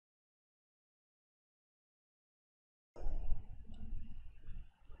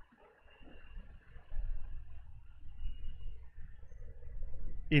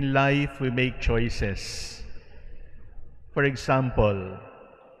In life, we make choices. For example,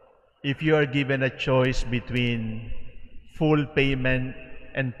 if you are given a choice between full payment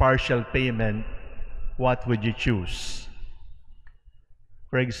and partial payment, what would you choose?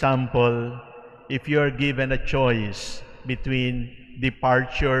 For example, if you are given a choice between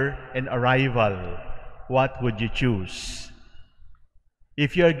departure and arrival, what would you choose?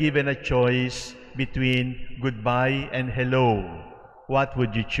 If you are given a choice between goodbye and hello, what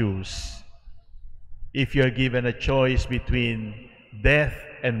would you choose? If you are given a choice between death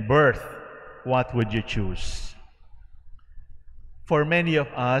and birth, what would you choose? For many of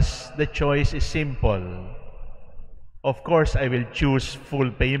us, the choice is simple. Of course, I will choose full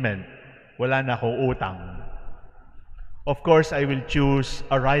payment. Wala na akong utang. Of course, I will choose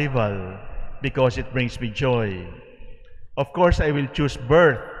arrival because it brings me joy. Of course, I will choose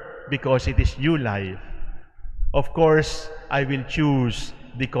birth because it is new life. Of course, I will choose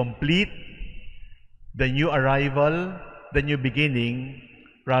the complete, the new arrival, the new beginning,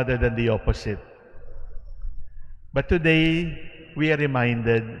 rather than the opposite. But today, we are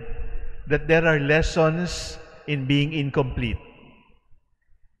reminded that there are lessons in being incomplete.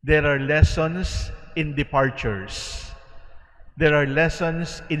 There are lessons in departures. There are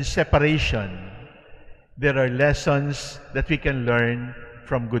lessons in separation. There are lessons that we can learn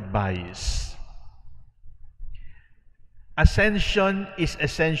from goodbyes. Ascension is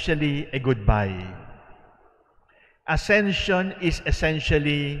essentially a goodbye. Ascension is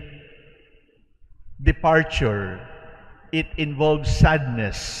essentially departure. It involves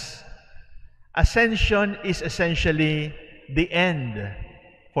sadness. Ascension is essentially the end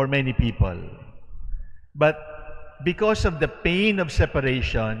for many people. But because of the pain of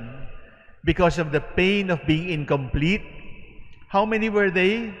separation, because of the pain of being incomplete, how many were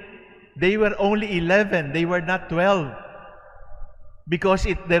they? They were only 11. They were not 12. Because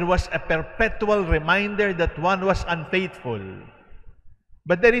there was a perpetual reminder that one was unfaithful.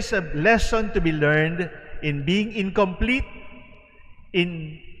 But there is a lesson to be learned in being incomplete,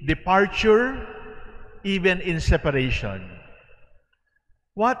 in departure, even in separation.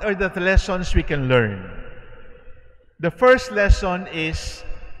 What are the lessons we can learn? The first lesson is,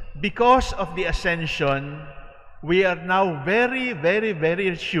 because of the ascension, we are now very, very,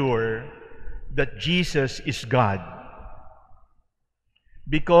 very sure that Jesus is God.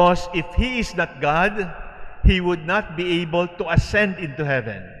 Because if He is not God, He would not be able to ascend into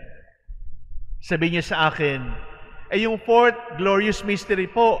heaven. Sabi niya sa akin, yung fourth glorious mystery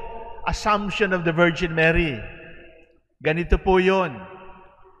po, Assumption of the Virgin Mary. Ganito po yun.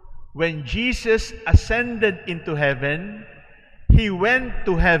 When Jesus ascended into heaven, He went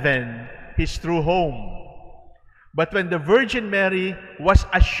to heaven, His true home. But when the Virgin Mary was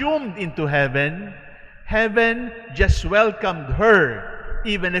assumed into heaven, heaven just welcomed her,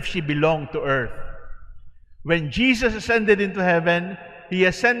 even if she belonged to earth. When Jesus ascended into heaven, He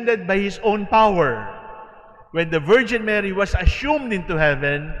ascended by His own power. When the Virgin Mary was assumed into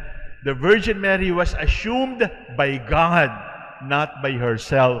heaven, the Virgin Mary was assumed by God, not by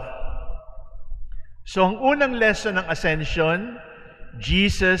herself. So ang unang lesson ng Ascension,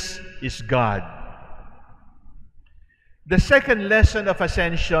 Jesus is God. The second lesson of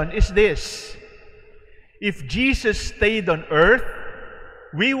Ascension is this. If Jesus stayed on earth,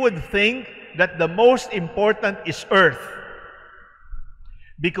 we would think that the most important is earth.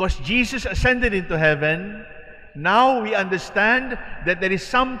 Because Jesus ascended into heaven, now we understand that there is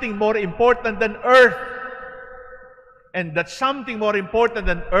something more important than earth. And that something more important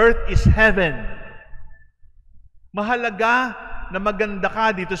than earth is heaven. Mahalaga na maganda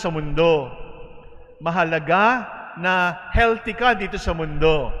ka dito sa mundo. Mahalaga na healthy ka dito sa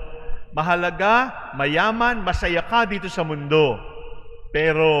mundo. Mahalaga, mayaman, masaya ka dito sa mundo.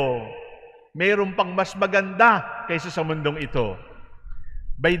 Pero, mayroon pang mas maganda kaysa sa mundong ito.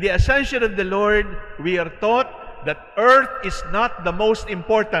 By the ascension of the Lord, we are taught that earth is not the most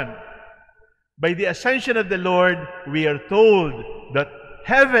important. By the ascension of the Lord, we are told that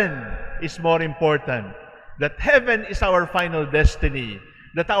heaven is more important. That heaven is our final destiny.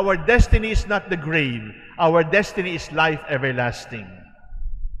 That our destiny is not the grave. Our destiny is life everlasting.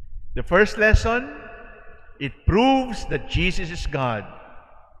 The first lesson, it proves that Jesus is God.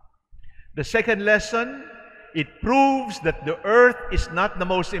 The second lesson, it proves that the earth is not the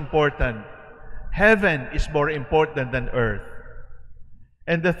most important. Heaven is more important than earth.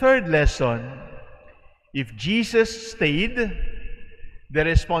 And the third lesson, if Jesus stayed, the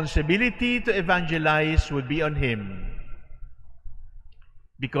responsibility to evangelize would be on Him.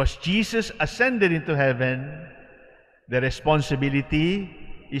 Because Jesus ascended into heaven, the responsibility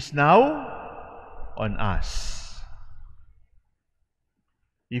is now on us.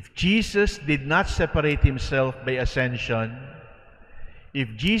 If Jesus did not separate himself by ascension, if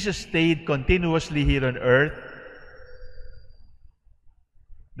Jesus stayed continuously here on earth,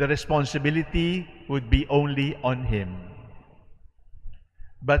 the responsibility would be only on him.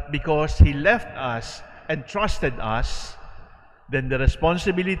 But because he left us and trusted us, then the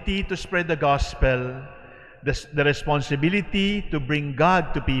responsibility to spread the gospel, the responsibility to bring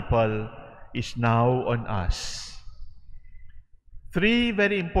God to people is now on us. Three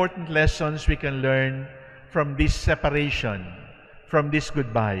very important lessons we can learn from this separation, from this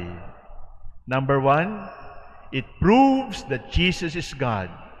goodbye. Number one, it proves that Jesus is God.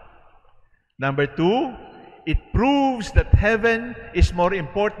 Number two, it proves that heaven is more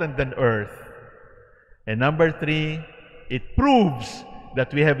important than earth. And number three, it proves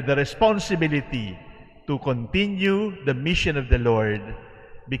that we have the responsibility to continue the mission of the Lord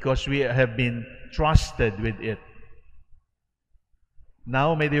because we have been trusted with it.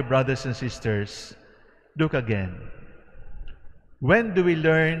 Now, my dear brothers and sisters, look again. When do we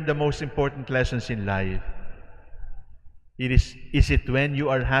learn the most important lessons in life? Is it when you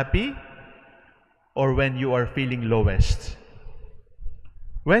are happy or when you are feeling lowest?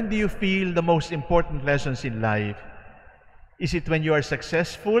 When do you feel the most important lessons in life? Is it when you are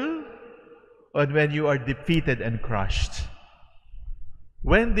successful or when you are defeated and crushed?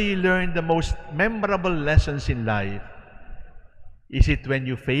 When do you learn the most memorable lessons in life? Is it when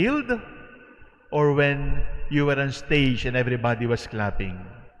you failed or when you were on stage and everybody was clapping?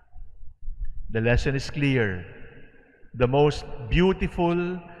 The lesson is clear. The most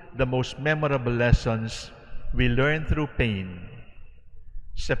beautiful, the most memorable lessons we learn through pain.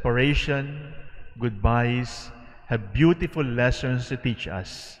 Separation, goodbyes, have beautiful lessons to teach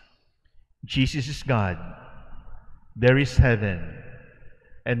us. Jesus is God. There is heaven.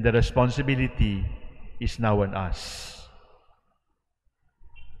 And the responsibility is now on us.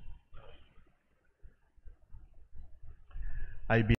 I